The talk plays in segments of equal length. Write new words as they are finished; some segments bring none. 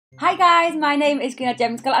Hi guys, my name is Greenoid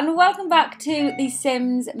Gemzicle and welcome back to The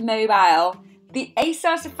Sims Mobile. The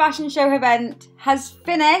Asos fashion show event has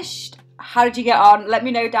finished. How did you get on? Let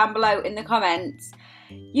me know down below in the comments.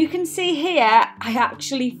 You can see here, I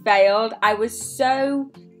actually failed. I was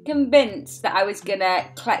so convinced that I was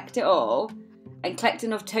gonna collect it all and collect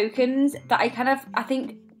enough tokens that I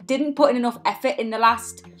think didn't put in enough effort in the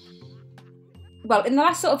last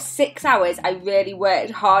sort of 6 hours. I really worked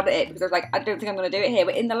hard at it because I was like, I don't think I'm going to do it here.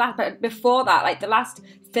 But before that, like the last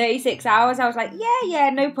 36 hours, I was like, yeah,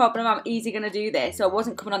 no problem. I'm easy going to do this. So I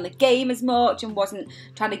wasn't coming on the game as much and wasn't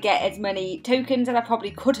trying to get as many tokens as I probably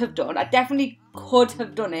could have done. I definitely could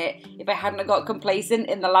have done it if I hadn't got complacent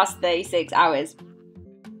in the last 36 hours.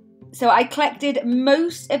 So I collected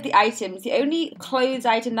most of the items. The only clothes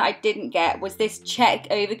item that I didn't get was this check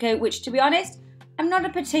overcoat, which, to be honest, I'm not a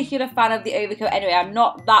particular fan of the overcoat anyway. I'm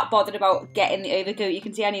not that bothered about getting the overcoat. You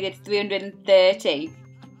can see I needed 330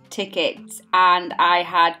 tickets and I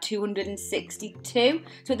had 262.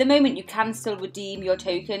 So at the moment you can still redeem your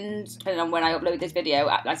tokens depending on when I upload this video.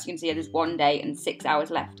 As you can see, there's 1 day and 6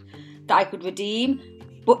 hours left that I could redeem.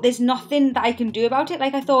 But there's nothing that I can do about it.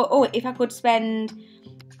 Like I thought, oh, if I could spend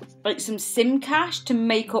like some sim cash to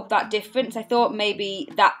make up that difference, I thought maybe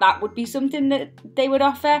that would be something that they would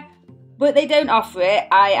offer. But they don't offer it.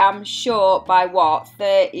 I am short by what,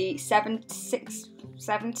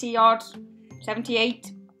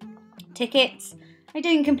 78 tickets. I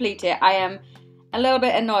didn't complete it. I am a little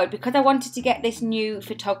bit annoyed because I wanted to get this new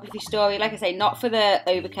photography story. Like I say, not for the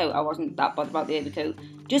overcoat. I wasn't that bothered about the overcoat.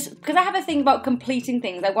 Just because I have a thing about completing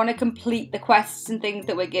things. I want to complete the quests and things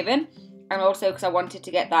that we're given. And also because I wanted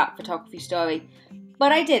to get that photography story.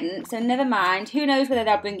 But I didn't, so never mind. Who knows whether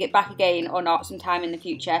they'll bring it back again or not sometime in the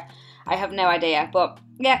future. I have no idea, but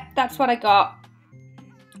yeah, that's what I got.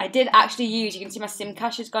 I did actually use, you can see my sim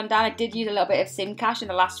cash has gone down. I did use a little bit of sim cash in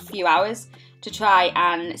the last few hours to try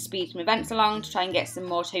and speed some events along, to try and get some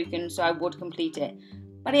more tokens so I would complete it.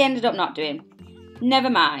 But I ended up not doing. Never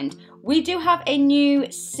mind. We do have a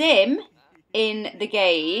new sim in the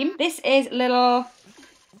game. This is little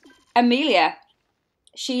Amelia.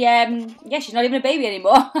 She's not even a baby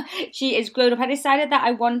anymore. She is grown up. I decided that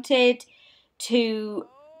I wanted to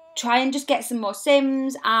try and just get some more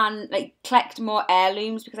sims and like collect more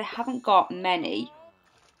heirlooms because I haven't got many.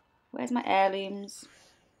 Where's my heirlooms?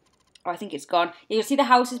 Oh, I think it's gone. You'll see the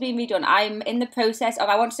house has been redone. I'm in the process of,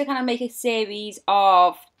 I wanted to kind of make a series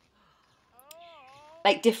of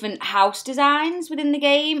like different house designs within the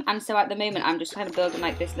game, and so at the moment I'm just kind of building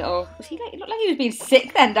like this little, it looked like he was being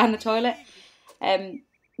sick then down the toilet.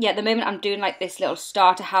 Yeah, at the moment I'm doing like this little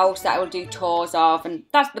starter house that I will do tours of, and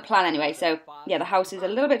that's the plan anyway. So yeah, the house is a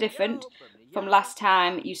little bit different from last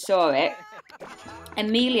time you saw it.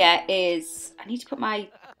 Amelia is, I need to put my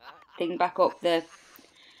thing back up. I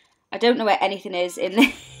don't know where anything is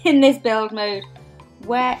in this build mode.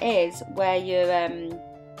 Where your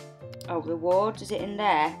rewards, is it in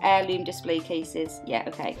there? Heirloom display cases. Yeah,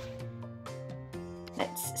 okay.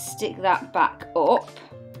 Let's stick that back up.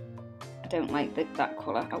 I don't like that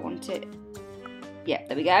colour. I want it. Yeah,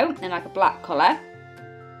 there we go. And like a black colour.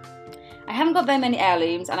 I haven't got very many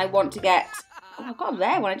heirlooms, and I want to get. Oh, I've got a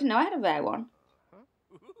rare one. I didn't know I had a rare one.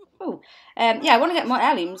 Oh, yeah, I want to get more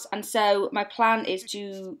heirlooms, and so my plan is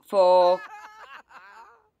for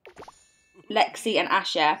Lexi and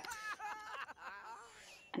Asher.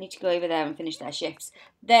 I need to go over there and finish their shifts.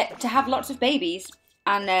 To have lots of babies,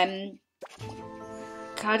 and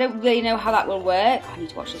I don't really know how that will work. I need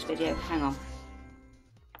to watch this video. Hang on.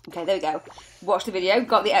 Okay, there we go. Watch the video.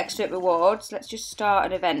 Got the extra rewards. Let's just start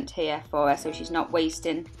an event here for her so she's not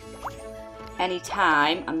wasting any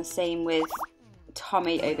time. And the same with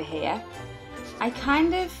Tommy over here.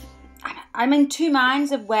 I'm in two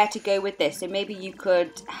minds of where to go with this, so maybe you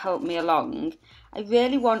could help me along. I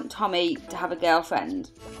really want Tommy to have a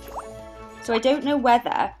girlfriend. So I don't know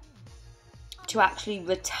whether to actually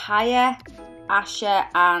retire Asher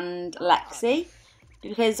and Lexi,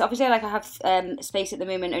 because obviously like I have space at the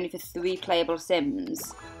moment only for 3 playable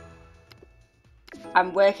sims.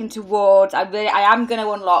 I'm working towards, I am going to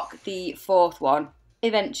unlock the 4th one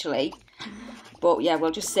eventually, but yeah,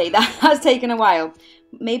 we'll just say that has taken a while.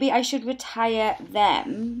 Maybe I should retire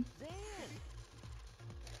them,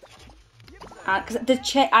 because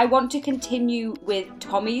I want to continue with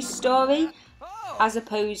Tommy's story as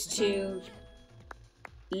opposed to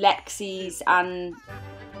Lexi's and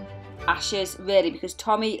Asher's, really, because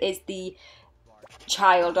Tommy is the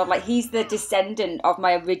child of, like, he's the descendant of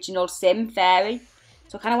my original sim fairy,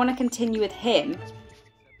 so I kind of want to continue with him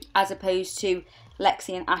as opposed to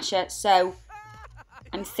Lexi and Asher. So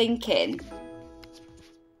I'm thinking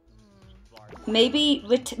maybe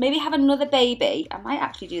have another baby. I might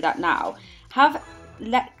actually do that now. Have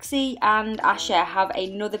Lexi and Asher have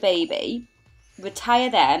another baby, retire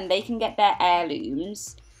them, they can get their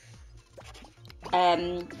heirlooms.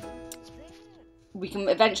 We can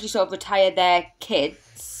eventually sort of retire their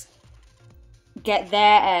kids, get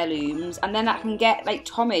their heirlooms, and then I can get like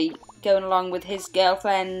Tommy going along with his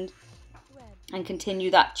girlfriend and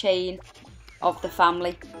continue that chain of the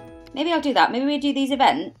family. Maybe I'll do that. Maybe we do these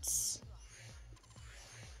events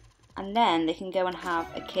and then they can go and have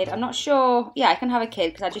a kid. I'm not sure. Yeah, I can have a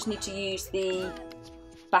kid because I just need to use the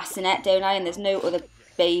bassinet, don't I? And there's no other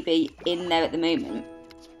baby in there at the moment.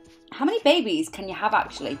 How many babies can you have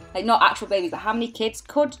actually? Like not actual babies, but how many kids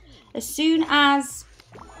could, as soon as,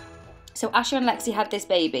 so Asher and Lexi had this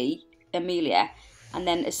baby, Amelia, and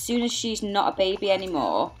then as soon as she's not a baby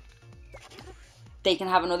anymore, they can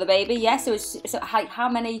have another baby. Yeah, so how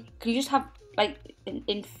many, can you just have like an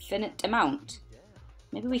infinite amount?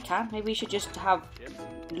 Maybe we can. Maybe we should just have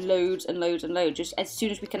loads and loads and loads. Just as soon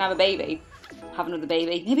as we can have a baby, have another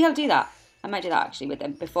baby. Maybe I'll do that. I might do that actually with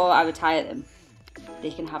them before I retire them.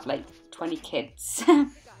 They can have like 20 kids.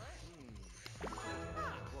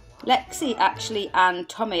 Lexi actually and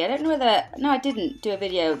Tommy, I don't know whether, no I didn't do a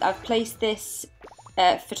video. I've placed this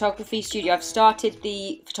photography studio. I've started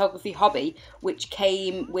the photography hobby, which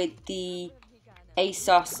came with the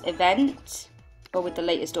Asos event, or with the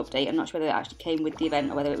latest update. I'm not sure whether it actually came with the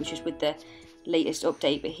event or whether it was just with the latest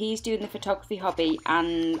update, but he's doing the photography hobby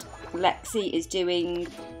and Lexi is doing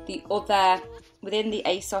the other. Within the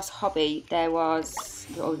Asos hobby, there was,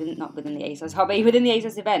 not within the Asos hobby, within the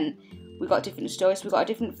Asos event, we got different stories. So we got a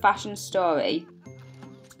different fashion story,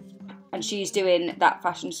 and she's doing that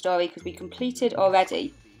fashion story because we completed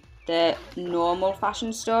already the normal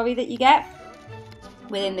fashion story that you get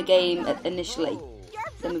within the game initially.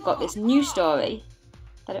 Then we've got this new story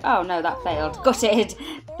that, oh no, that failed, gutted,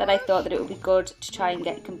 that I thought that it would be good to try and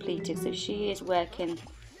get completed. So she is working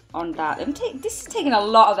on that. This is taking a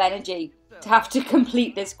lot of energy to have to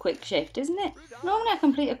complete this quick shift, isn't it? Normally I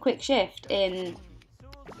complete a quick shift in,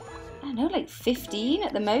 I don't know, like 15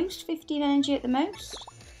 at the most, 15 energy at the most.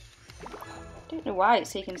 I don't know why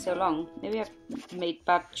it's taking so long. Maybe I've made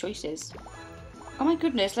bad choices. Oh my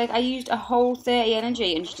goodness, like I used a whole 30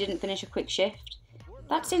 energy and she didn't finish a quick shift.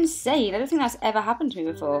 That's insane. I don't think that's ever happened to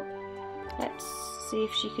me before. Let's see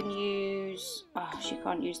if she can use, oh, she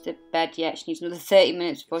can't use the bed yet. She needs another 30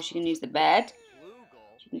 minutes before she can use the bed.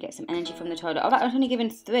 Can get some energy from the toilet. Oh, that was only given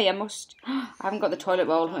 3. I haven't got the toilet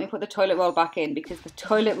roll. Let me put the toilet roll back in because the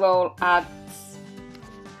toilet roll adds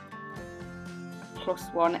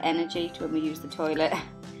 +1 energy to when we use the toilet.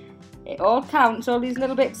 It all counts, all these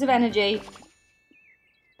little bits of energy.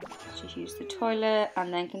 She's used the toilet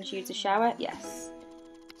and then can she use the shower? Yes.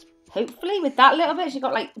 Hopefully with that little bit, she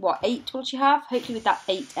got like, what, 8 will she have? Hopefully with that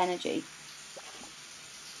 8 energy,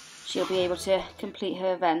 she'll be able to complete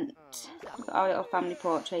her event. We've got our little family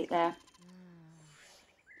portrait there.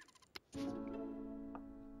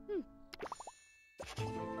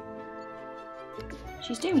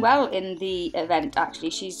 She's doing well in the event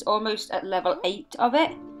actually. She's almost at level 8 of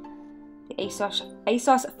it. The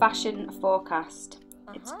Asos fashion forecast.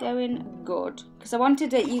 It's going good. Because I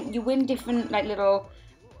wanted it, you win different like little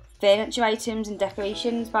furniture items and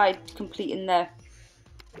decorations by completing the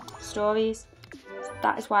stories.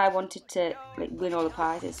 That is why I wanted to like win all the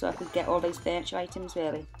prizes, so I could get all those furniture items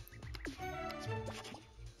really.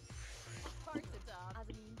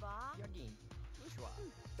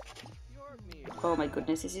 Oh my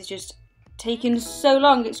goodness, this is just taking so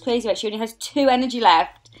long, it's crazy. Right? She only has 2 energy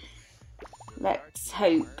left. Let's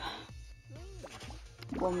hope.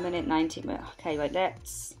 1 minute 90 minutes. Okay, right,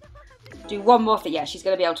 let's do one more thing. Yeah, she's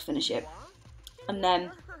going to be able to finish it. And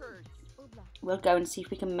then we'll go and see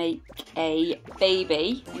if we can make a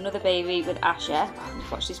baby, another baby with Asher.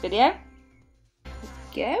 Let's watch this video. There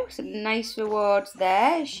we go, some nice rewards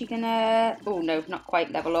there. Is she gonna, oh no, not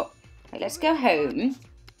quite level up. Right, let's go home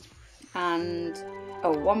and,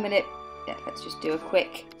 oh, 1 minute. Yeah, let's just do a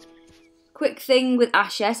quick thing with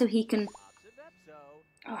Asher so he can,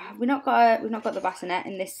 oh, we've not got the bassinet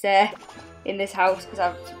in this house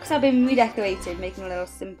because I've been redecorating, making a little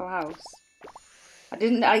simple house.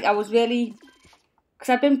 I was really, because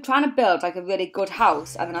I've been trying to build like a really good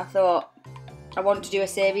house, and then I thought I want to do a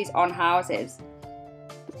series on houses.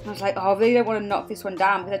 And I was like, oh, I really don't want to knock this one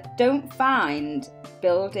down because I don't find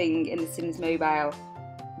building in The Sims Mobile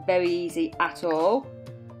very easy at all.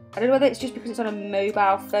 I don't know whether it's just because it's on a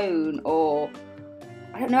mobile phone or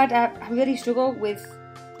I don't know. I really struggle with.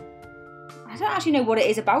 I don't actually know what it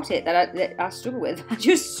is about it that I struggle with. I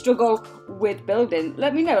just struggle with building.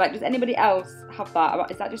 Let me know, like, does anybody else have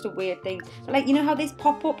that? Is that just a weird thing? But, like, you know how this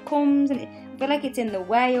pop-up comes and I feel like it's in the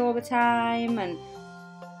way all the time, and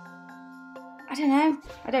I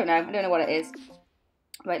don't know what it is.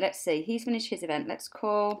 Right, let's see. He's finished his event. Let's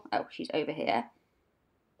call, oh, she's over here.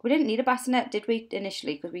 We didn't need a bassinet, did we,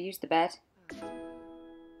 initially, because we used the bed?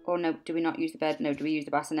 Or no, do we not use the bed? No, do we use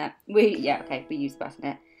the bassinet? Yeah, okay, we use the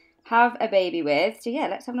bassinet. Have a baby with. So yeah,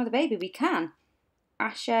 let's have another baby. We can.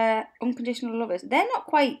 Asher, unconditional lovers. They're not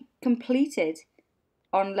quite completed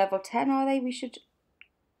on level 10, are they? We should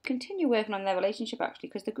continue working on their relationship, actually,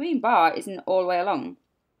 because the green bar isn't all the way along.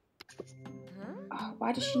 Oh,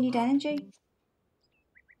 why does she need energy?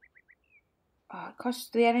 Oh, it costs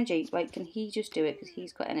the energy. Like, can he just do it because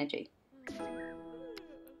he's got energy?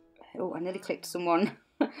 Oh, I nearly clicked someone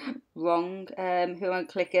wrong. Who am I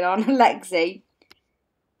clicking on? Lexi.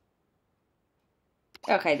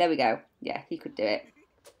 Okay, there we go. Yeah, he could do it.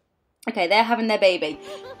 Okay, they're having their baby.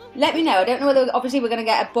 Let me know. I don't know whether, obviously, we're going to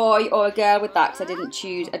get a boy or a girl with that because I didn't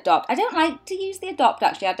choose adopt. I don't like to use the adopt,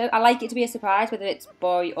 actually. I like it to be a surprise whether it's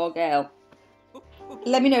boy or girl.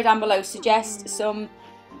 Let me know down below. Suggest some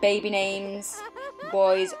baby names,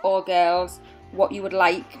 boys or girls, what you would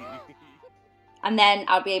like. And then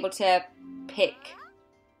I'll be able to pick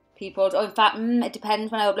people's. Or in fact, it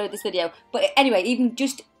depends when I upload this video. But anyway, even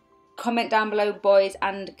just comment down below boys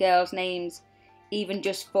and girls names, even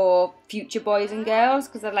just for future boys and girls,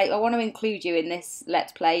 because I want to include you in this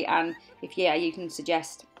Let's Play, and if you can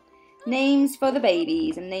suggest names for the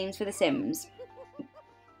babies and names for the Sims.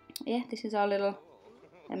 Yeah, this is our little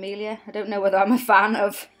Amelia. I don't know whether I'm a fan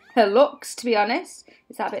of her looks, to be honest.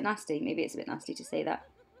 Is that a bit nasty? Maybe it's a bit nasty to say that,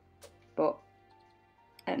 but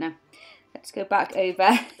I don't know. Let's go back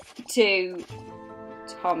over to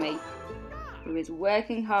Tommy, who is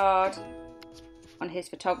working hard on his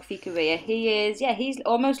photography career. He's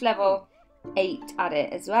almost level 8 at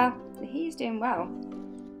it as well. He's doing well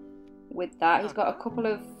with that. He's got a couple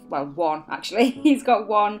of, well, one actually. He's got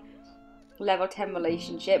one level 10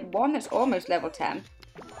 relationship, one that's almost level 10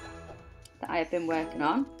 that I have been working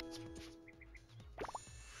on.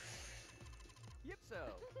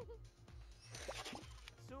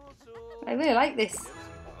 I really like this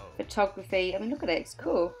photography. I mean, look at it, it's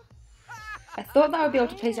cool. I thought that I would be able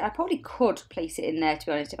to place it. I probably could place it in there, to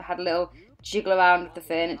be honest, if I had a little jiggle around with the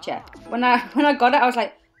furniture. When I got it, I was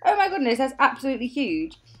like, oh my goodness, that's absolutely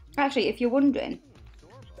huge. Actually, if you're wondering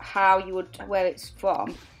where it's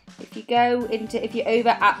from, if you're over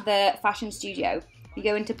at the fashion studio, you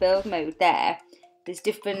go into build mode there, there's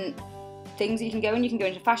different things that you can go in. You can go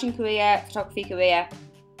into fashion career, photography career,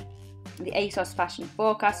 the Asos fashion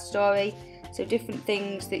forecast story. So different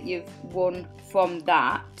things that you've won from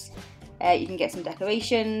that. You can get some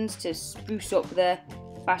decorations to spruce up the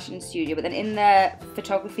fashion studio. But then in the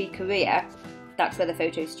photography career, that's where the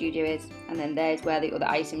photo studio is. And then there's where the other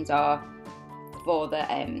items are for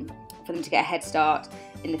them to get a head start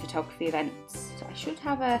in the photography events. So I should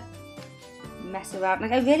have a mess around.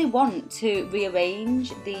 Like, I really want to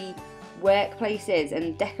rearrange the workplaces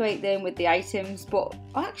and decorate them with the items, but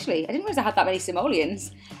actually I didn't realise I had that many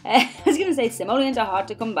simoleons. I was going to say simoleons are hard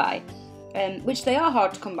to come by, which they are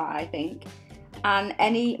hard to come by, I think, and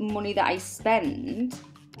any money that I spend,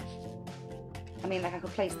 I mean, like, I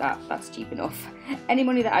could place that, that's cheap enough. Any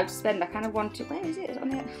money that I spend, I kind of want to, where is it? It's on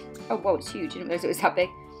the, oh wow, it's huge, I didn't realise it was that big.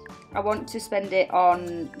 I want to spend it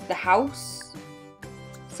on the house,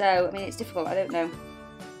 so I mean, it's difficult, I don't know,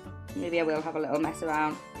 maybe I will have a little mess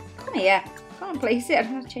around. Come here, can't place it, I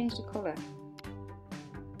don't have to change the colour.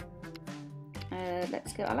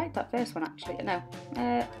 Let's go, I like that first one actually, no,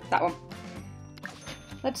 that one.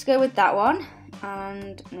 Let's go with that one,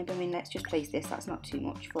 and maybe, I mean, let's just place this, that's not too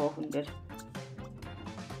much, 400.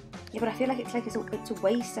 Yeah, but I feel like it's a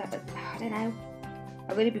waste, I don't know.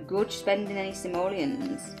 I really begrudge spending any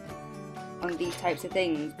simoleons on these types of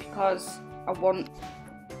things, because I want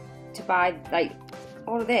to buy, like,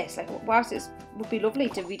 all of this. Like, whilst it would be lovely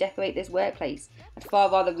to redecorate this workplace, I'd far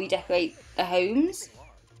rather redecorate the homes.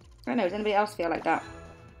 I don't know, does anybody else feel like that?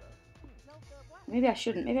 Maybe I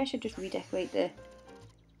shouldn't. Maybe I should just redecorate the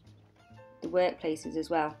workplaces as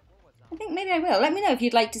well. I think maybe I will. Let me know if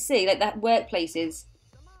you'd like to see, like, the workplaces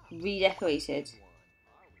redecorated.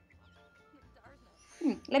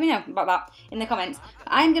 Let me know about that in the comments.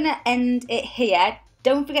 I'm going to end it here.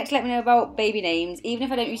 Don't forget to let me know about baby names. Even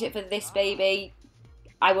if I don't use it for this baby,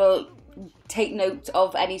 I will take note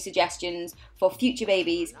of any suggestions for future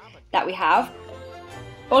babies that we have.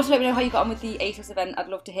 Also, let me know how you got on with the Asos event. I'd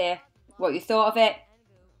love to hear what you thought of it.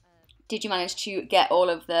 Did you manage to get all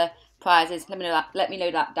of the prizes. Let me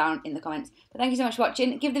know that down in the comments. But thank you so much for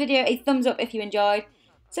watching. Give the video a thumbs up if you enjoyed.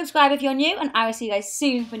 Subscribe if you're new, and I will see you guys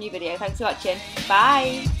soon for a new video. Thanks for watching.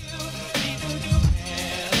 Bye.